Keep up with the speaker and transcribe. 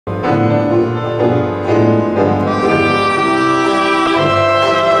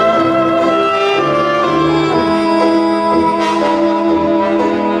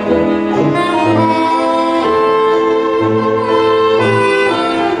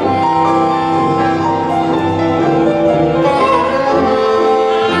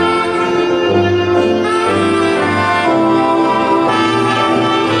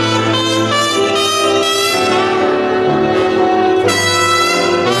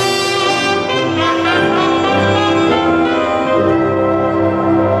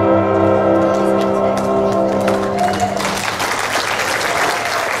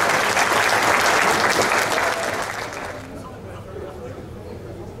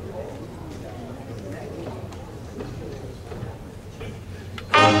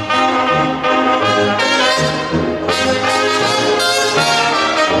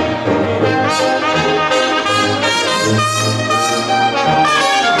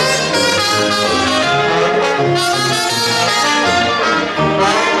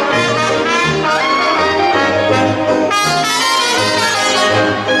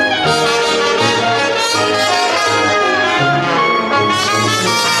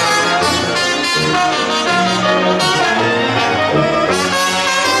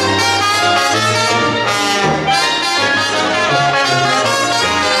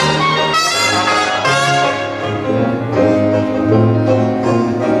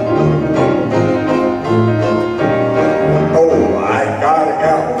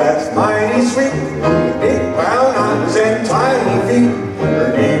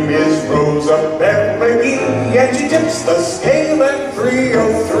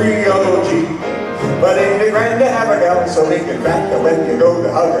gal so big and fat that when you go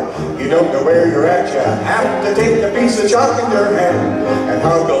to hug her, you don't know where you're at. You have to take a piece of chalk in your hand and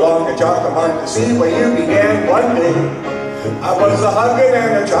hug along the chalk mark to see where you began. One day I was a hugging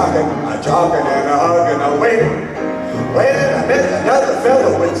and a chalking and a hugging away, when I met another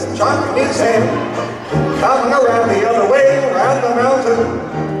fellow with some chalk in his hand, coming around the other way, around the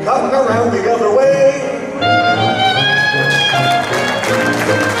mountain, coming around the other way.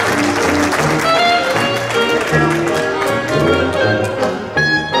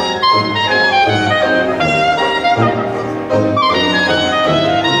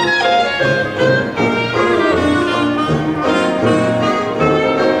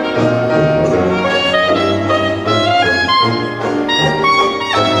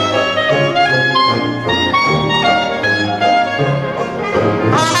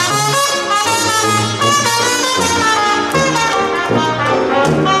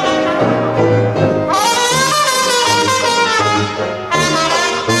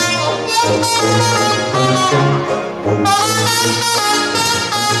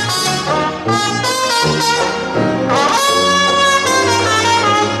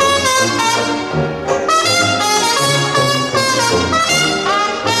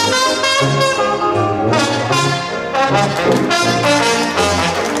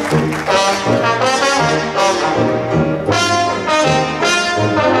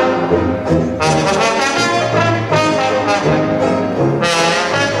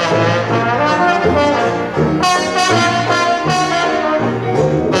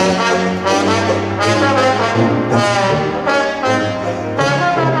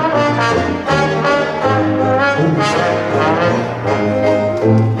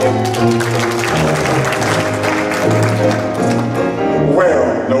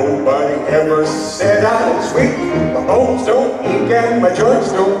 My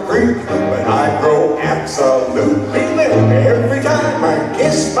joints don't creak, but I grow absolutely limp every time I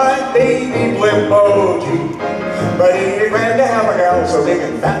kiss my baby blimp. Oh gee, but ain't it grand to have a gal so big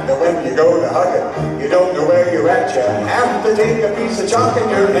and fat that when you go to hug it, you don't know where you're at. You have to take a piece of chalk in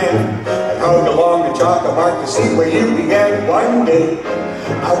your hand and hug along the chalk mark to see where you began. One day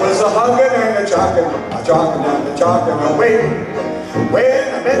I was a hugging and a chalking and a chalking away,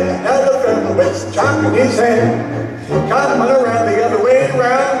 when I met another fellow with some chalk in his hand, coming around the other way,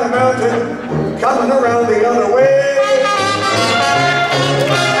 around the mountain, coming around the other way.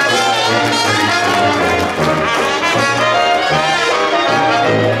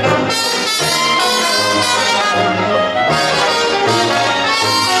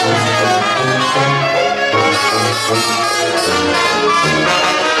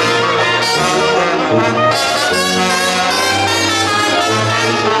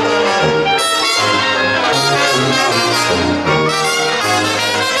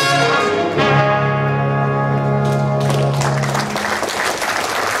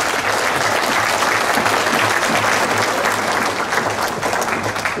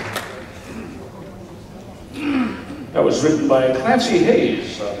 That was written by Clancy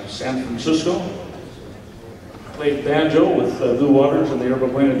Hayes of San Francisco. Played banjo with Lou Waters and the Yerba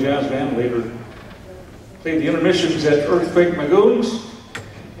Buena Jazz Band. Later played the intermissions at Earthquake Magoons.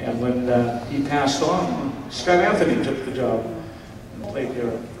 And when he passed on, Scott Anthony took the job and played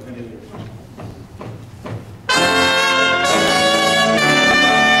there for many years.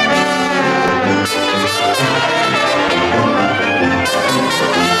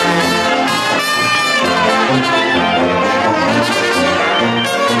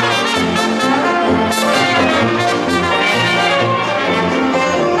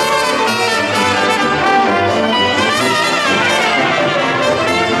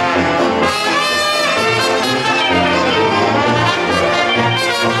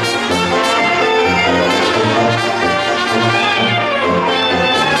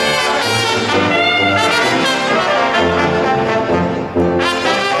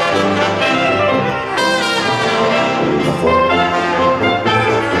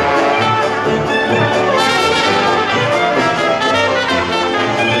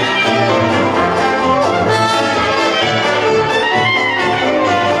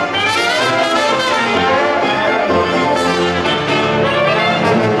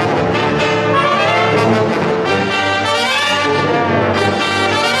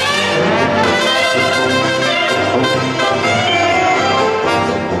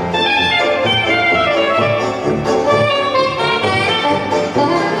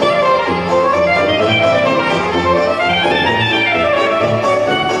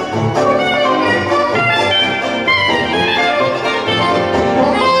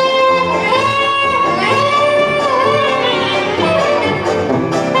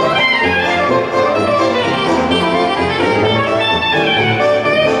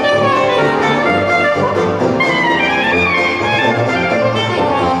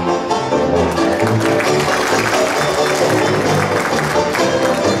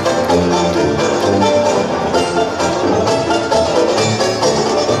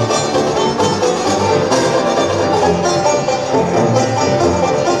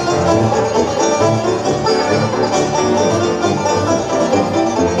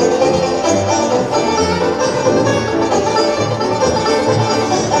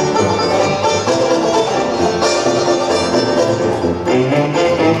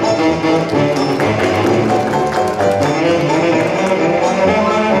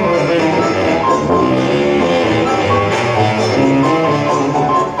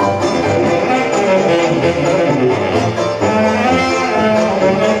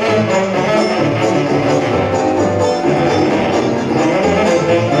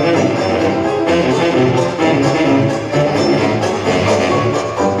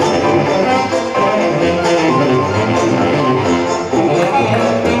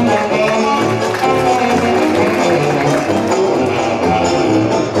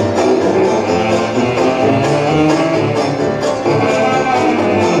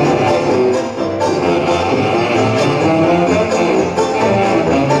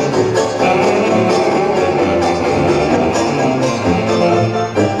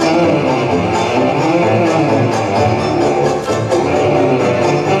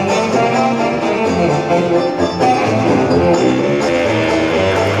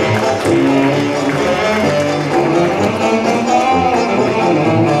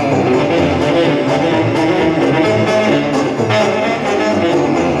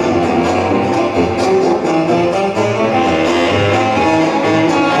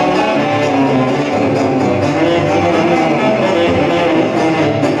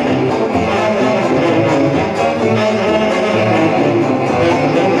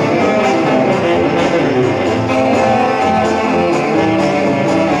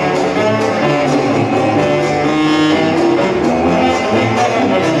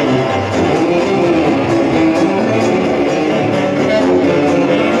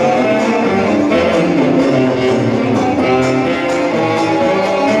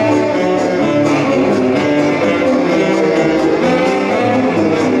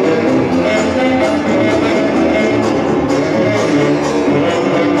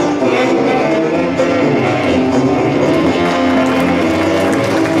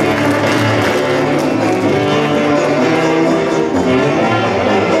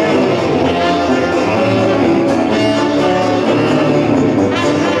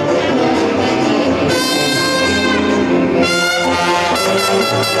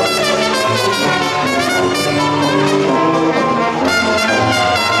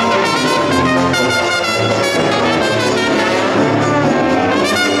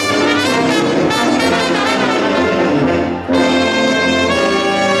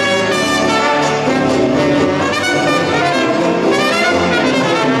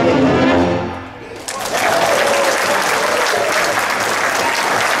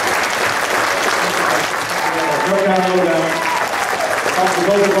 Uptown Lowdown.